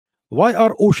Why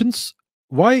are oceans,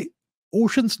 why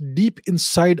oceans deep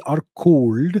inside are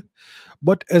cold,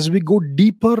 but as we go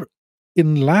deeper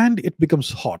inland, it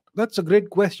becomes hot? That's a great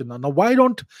question. Now, why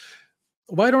don't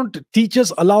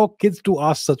teachers allow kids to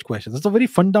ask such questions? It's a very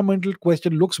fundamental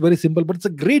question, looks very simple, but it's a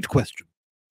great question,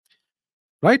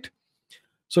 right?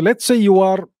 So let's say you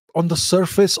are on the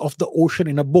surface of the ocean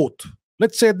in a boat.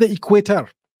 Let's say at the equator.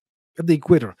 At the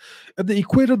equator. At the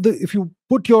equator, if you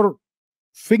put your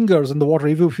fingers in the water,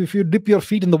 if you dip your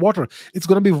feet in the water, it's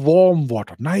going to be warm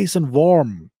water, nice and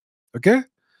warm. Okay?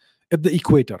 At the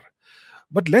equator.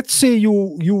 But let's say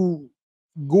you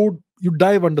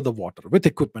dive under the water with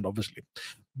equipment, obviously.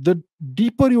 The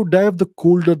deeper you dive, the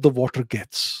colder the water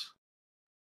gets.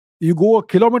 You go a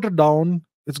kilometer down,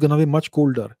 it's gonna be much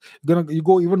colder. You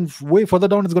go even way further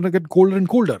down, it's gonna get colder and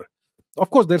colder. Of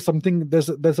course, there's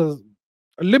a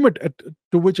limit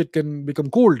to which it can become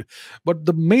cold. But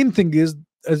the main thing is,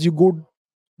 as you go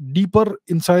deeper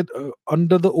inside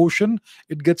under the ocean,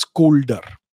 it gets colder.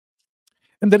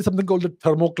 And there is something called the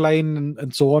thermocline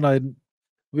and so on. I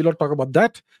will not talk about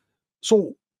that.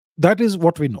 So that is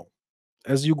what we know.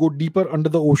 As you go deeper under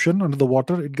the ocean, under the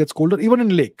water, it gets colder, even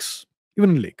in lakes.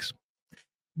 Even in lakes.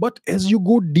 But as you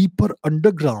go deeper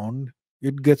underground,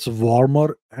 it gets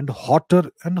warmer and hotter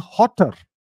and hotter.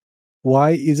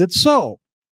 Why is it so?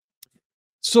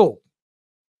 So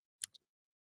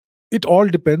it all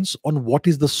depends on what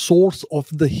is the source of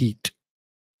the heat.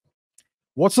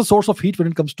 What's the source of heat when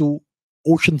it comes to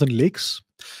oceans and lakes?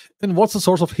 And what's the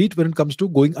source of heat when it comes to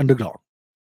going underground?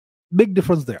 Big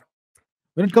difference there.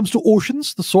 When it comes to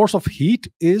oceans, the source of heat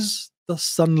is the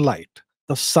sunlight,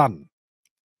 the sun.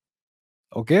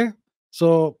 Okay?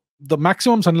 So the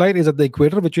maximum sunlight is at the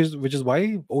equator, which is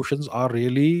why oceans are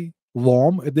really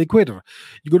warm at the equator.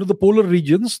 You go to the polar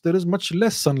regions, there is much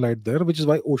less sunlight there, which is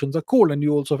why oceans are cold, and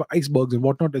you also have icebergs and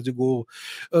whatnot as you go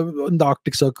in the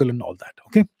Arctic Circle and all that.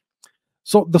 Okay?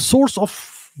 So the source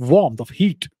of warmth, of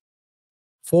heat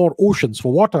for oceans,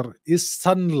 for water, is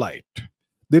sunlight.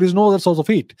 There is no other source of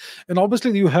heat. And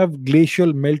obviously, you have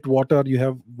glacial melt water. You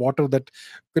have water that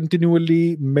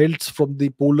continually melts from the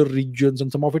polar regions, and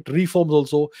some of it reforms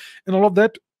also. And all of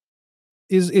that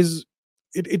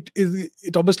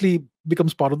it obviously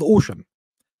becomes part of the ocean.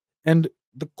 And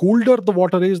the colder the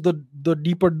water is, the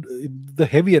deeper, the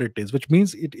heavier it is, which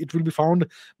means it will be found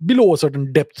below a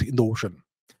certain depth in the ocean.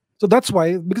 So that's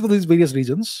why, because of these various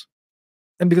reasons,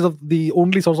 and because of the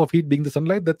only source of heat being the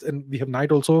sunlight, and we have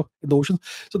night also in the ocean.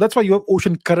 So that's why you have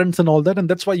ocean currents and all that, and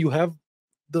that's why you have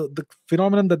the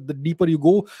phenomenon that the deeper you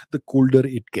go, the colder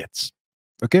it gets.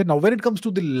 Okay, now when it comes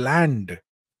to the land,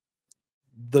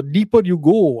 the deeper you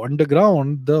go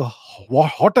underground, the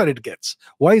hotter it gets.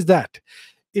 Why is that?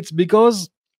 It's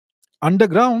because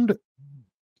underground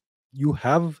you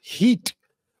have heat.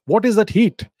 What is that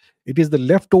heat? It is the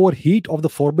leftover heat of the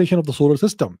formation of the solar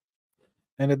system.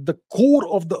 And at the core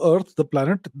of the earth, the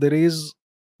planet, there is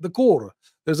the core.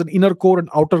 There's an inner core and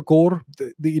outer core.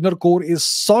 The inner core is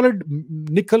solid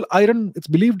nickel iron, it's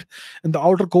believed, and the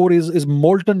outer core is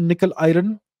molten nickel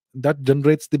iron that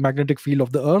generates the magnetic field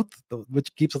of the earth,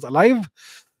 which keeps us alive.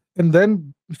 And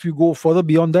then if you go further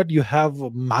beyond that, you have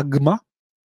magma,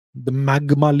 the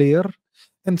magma layer,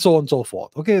 and so on and so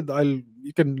forth. Okay,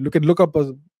 you can look up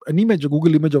an image, a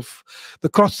Google image of the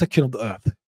cross section of the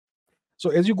earth. So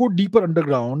as you go deeper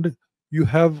underground, you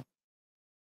have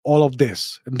all of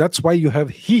this, and that's why you have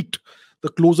heat the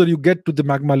closer you get to the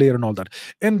magma layer and all that.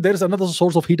 And there's another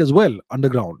source of heat as well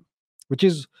underground, which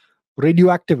is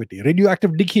radioactive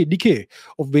decay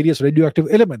of various radioactive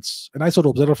elements and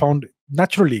isotopes that are found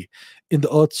naturally in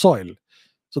the earth's soil.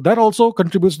 So that also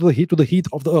contributes to the heat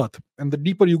of the earth. And the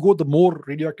deeper you go, the more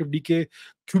radioactive decay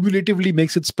cumulatively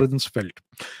makes its presence felt.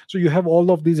 So you have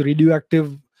all of these the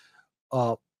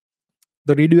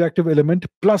radioactive element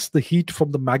plus the heat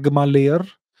from the magma layer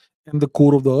and the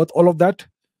core of the earth. All of that,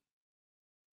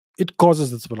 it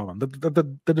causes this phenomenon.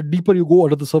 The deeper you go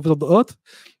under the surface of the earth,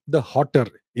 the hotter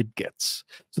it gets.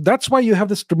 So that's why you have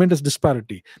this tremendous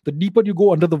disparity. The deeper you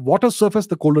go under the water surface,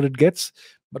 the colder it gets.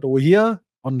 But over here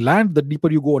on land, the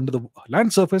deeper you go under the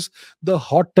land surface, the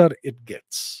hotter it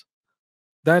gets.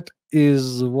 That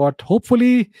is what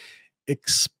hopefully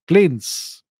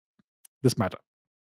explains this matter.